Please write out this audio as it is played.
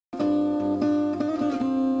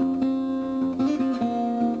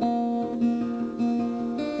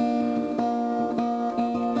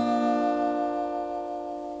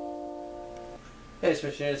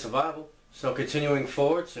Aficionated Survival. So continuing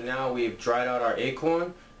forward, so now we've dried out our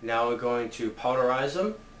acorn. Now we're going to powderize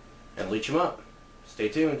them and leach them up. Stay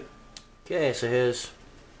tuned. Okay, so here's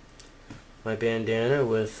my bandana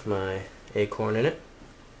with my acorn in it.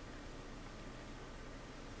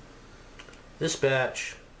 This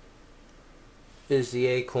batch is the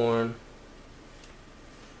acorn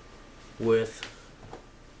with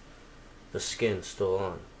the skin still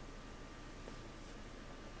on.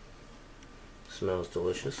 Smells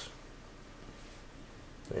delicious.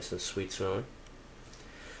 Nice and sweet smelling.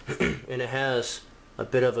 And it has a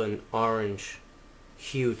bit of an orange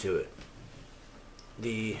hue to it.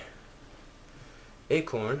 The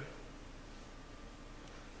acorn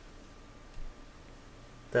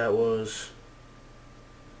that was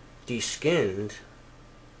deskinned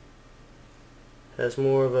has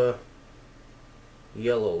more of a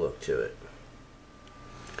yellow look to it.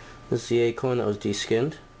 This is the acorn that was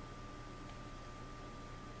deskinned.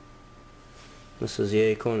 This is the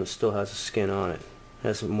acorn that still has a skin on it. It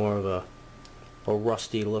has more of a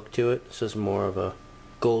rusty look to it. This is more of a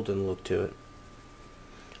golden look to it.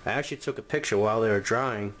 I actually took a picture while they were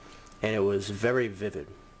drying and it was very vivid.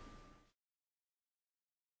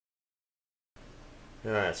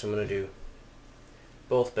 Alright, so I'm going to do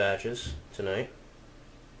both batches tonight.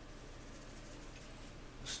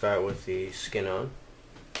 Start with the skin on.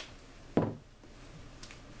 So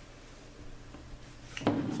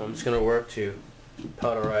I'm just going to work to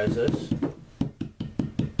powderize this.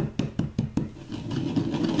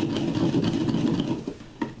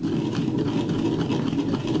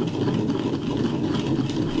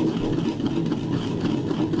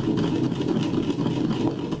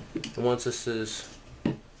 And once this is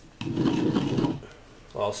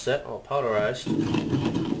all set, all powderized,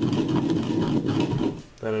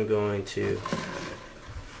 then I'm going to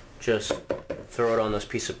just throw it on this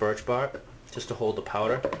piece of birch bark just to hold the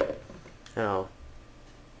powder, and I'll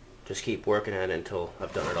just keep working at it until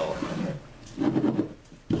I've done it all.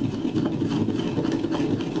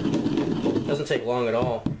 Doesn't take long at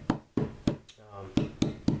all.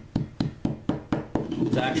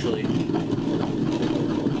 It's actually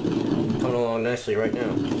coming along nicely right now.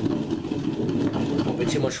 Won't be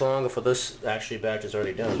too much longer for this batch is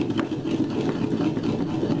already done.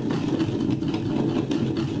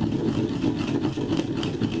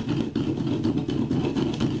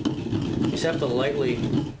 You just have to lightly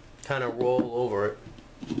kind of roll over it.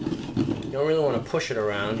 You don't really want to push it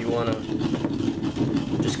around. You want to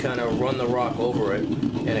just kind of run the rock over it,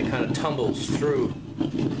 and it kind of tumbles through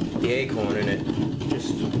the acorn and it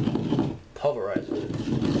just pulverizes it.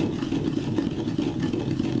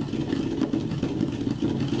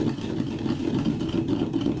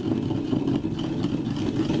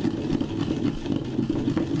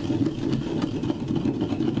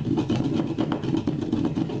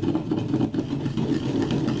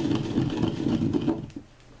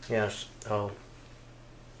 Yes, I'll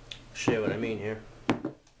show you what I mean here.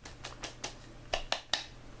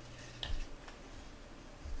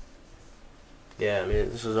 Yeah, I mean,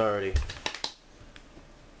 this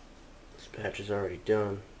batch is already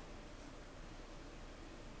done.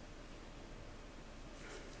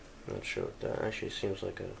 Not sure what that actually seems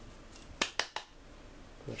like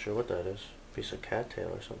not sure what that is. Piece of cattail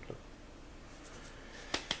or something.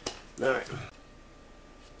 Alright.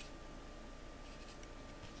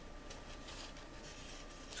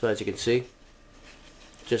 So as you can see,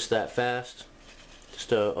 just that fast,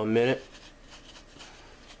 just a minute,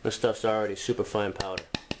 this stuff's already super fine powder.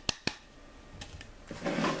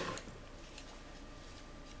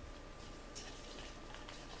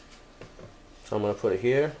 So I'm going to put it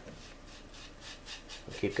here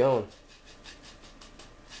and keep going.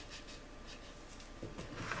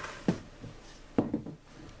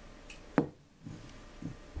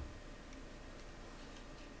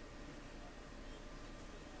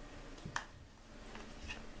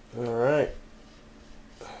 Alright.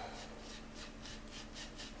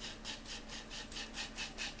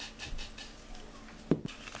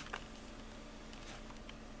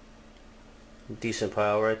 Decent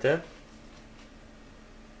pile right there.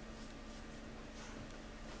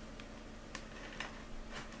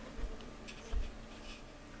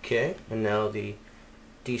 Okay, and now the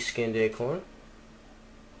deskinned acorn.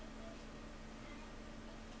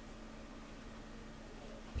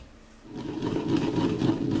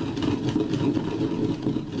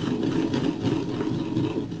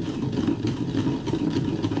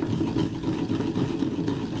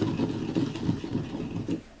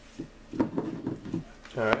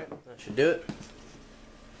 Alright, that should do it.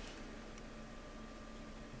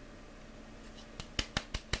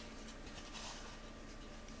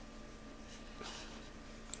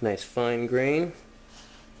 Nice fine grain.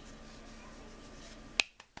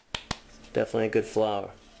 Definitely a good flour.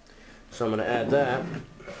 So I'm going to add that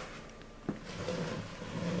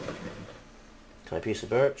to my piece of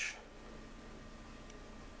birch.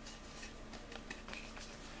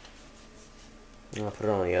 And I'll put it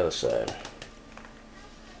on the other side.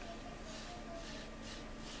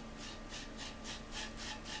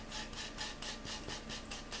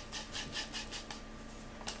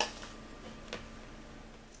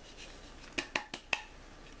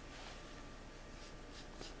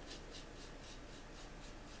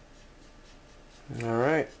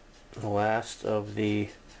 Alright, the last of the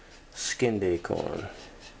skinned acorn.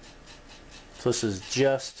 So this is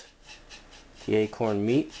just the acorn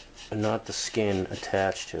meat and not the skin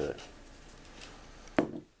attached to it.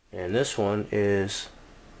 And this one is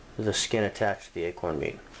the skin attached to the acorn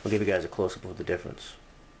meat. I'll give you guys a close-up of the difference.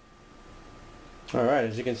 Alright,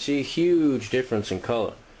 as you can see, huge difference in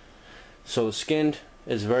color. So the skinned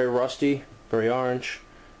is very rusty, very orange,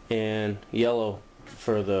 and yellow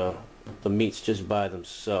for the meats just by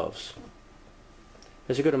themselves.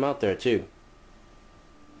 There's a good amount there too.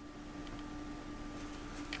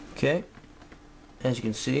 Okay, as you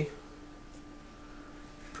can see,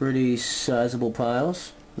 pretty sizable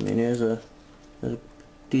piles. I mean, there's a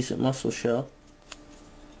decent mussel shell.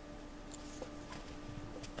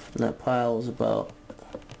 And that pile is about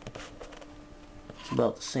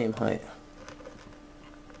the same height.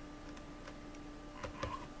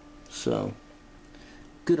 So,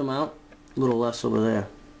 good amount, a little less over there.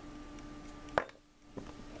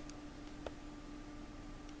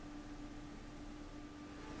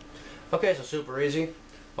 Okay, so super easy.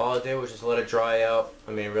 All I did was just let it dry out.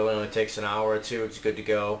 I mean, it really only takes an hour or two. It's good to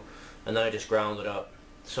go. And then I just ground it up.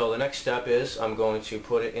 So the next step is I'm going to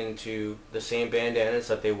put it into the same bandanas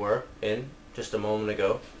that they were in just a moment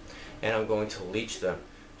ago. And I'm going to leach them.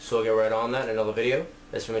 So we'll get right on that in another video.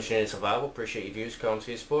 This has been Mission Survival. Appreciate your views, comments,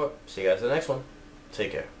 and support. See you guys in the next one.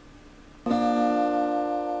 Take care.